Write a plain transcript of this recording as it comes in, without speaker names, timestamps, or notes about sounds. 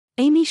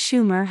Amy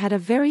Schumer had a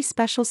very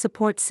special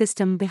support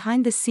system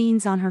behind the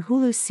scenes on her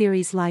Hulu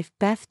series Life.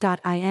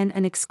 Beth.in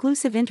an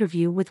exclusive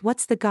interview with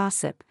What's the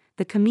Gossip,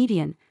 the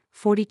comedian,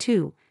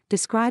 42,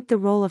 described the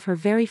role of her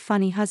very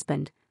funny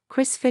husband,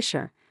 Chris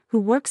Fischer, who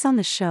works on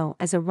the show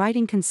as a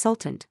writing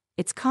consultant.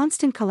 It's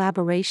constant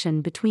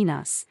collaboration between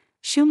us,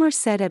 Schumer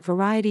said at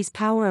Variety's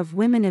Power of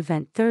Women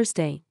event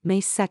Thursday, May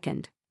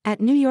 2,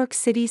 at New York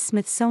City's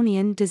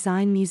Smithsonian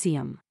Design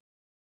Museum.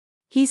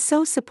 He's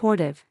so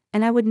supportive,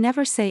 and I would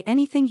never say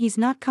anything he's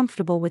not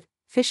comfortable with.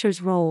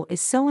 Fischer's role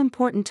is so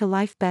important to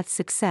Life Beth's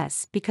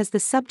success because the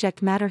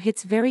subject matter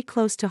hits very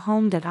close to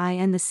home.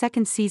 In the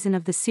second season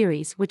of the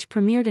series, which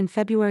premiered in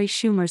February,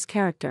 Schumer's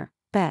character,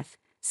 Beth,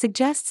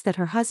 suggests that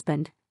her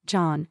husband,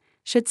 John,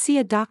 should see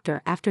a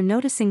doctor after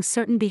noticing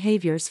certain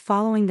behaviors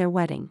following their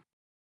wedding.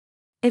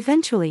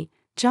 Eventually,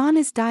 John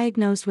is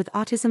diagnosed with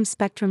autism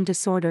spectrum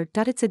disorder.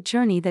 It's a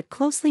journey that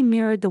closely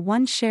mirrored the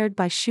one shared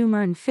by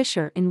Schumer and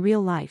Fischer in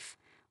real life.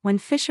 When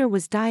Fischer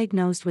was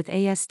diagnosed with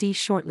ASD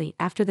shortly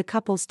after the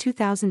couple's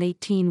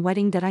 2018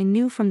 wedding, I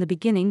knew from the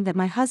beginning that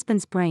my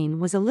husband's brain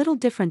was a little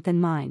different than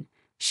mine,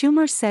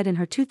 Schumer said in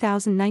her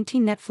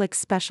 2019 Netflix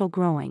special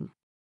Growing.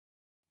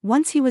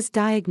 Once he was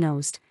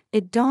diagnosed,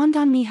 it dawned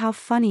on me how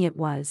funny it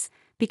was,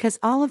 because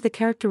all of the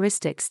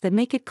characteristics that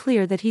make it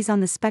clear that he's on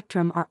the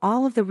spectrum are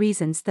all of the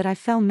reasons that I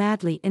fell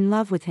madly in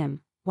love with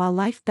him. While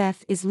Life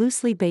Beth is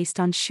loosely based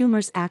on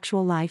Schumer's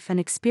actual life and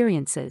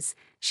experiences,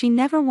 she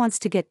never wants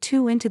to get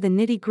too into the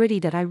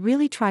nitty-gritty. I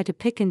really try to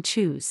pick and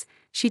choose,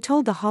 she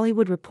told The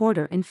Hollywood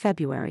Reporter in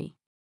February.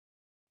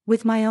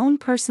 With my own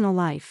personal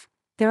life,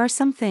 there are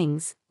some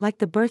things, like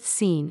the birth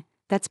scene,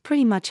 that's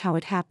pretty much how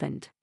it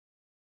happened.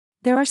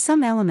 There are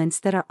some elements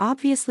that are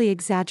obviously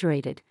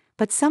exaggerated,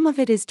 but some of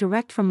it is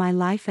direct from my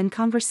life and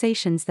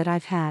conversations that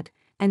I've had,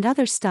 and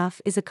other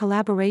stuff is a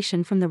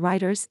collaboration from the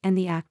writers and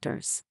the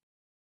actors.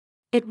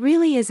 It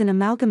really is an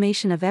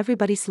amalgamation of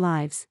everybody's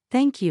lives.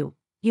 Thank you.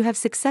 You have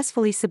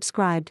successfully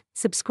subscribed.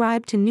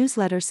 Subscribe to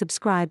newsletter.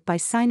 Subscribe by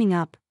signing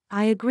up.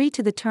 I agree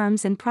to the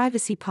terms and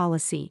privacy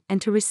policy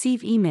and to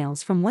receive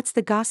emails from What's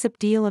the Gossip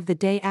deal of the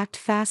day. Act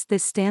fast.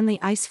 This Stanley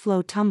Ice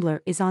Flow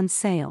tumbler is on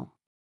sale.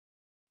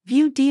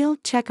 View deal.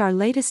 Check our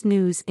latest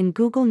news in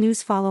Google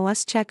News. Follow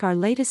us. Check our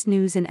latest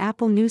news in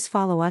Apple News.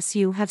 Follow us.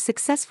 You have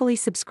successfully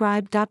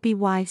subscribed.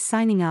 By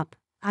signing up,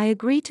 I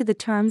agree to the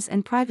terms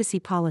and privacy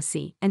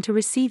policy and to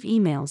receive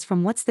emails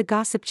from What's the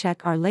Gossip.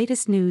 Check our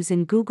latest news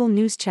in Google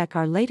News. Check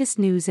our latest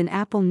news in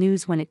Apple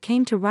News. When it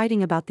came to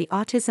writing about the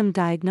autism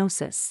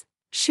diagnosis,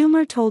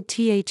 Schumer told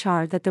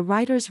THR that the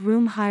writer's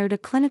room hired a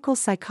clinical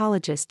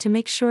psychologist to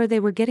make sure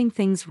they were getting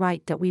things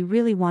right. That we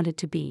really wanted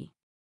to be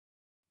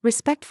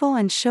respectful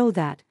and show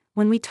that,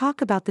 when we talk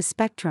about the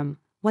spectrum,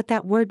 what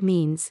that word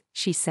means,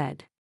 she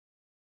said.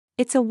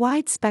 It's a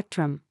wide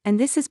spectrum, and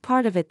this is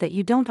part of it, that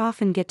you don't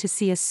often get to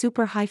see a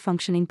super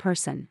high-functioning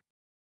person.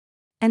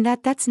 And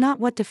that's not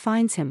what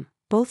defines him.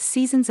 Both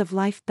seasons of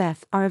Life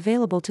Beth are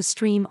available to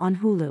stream on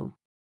Hulu.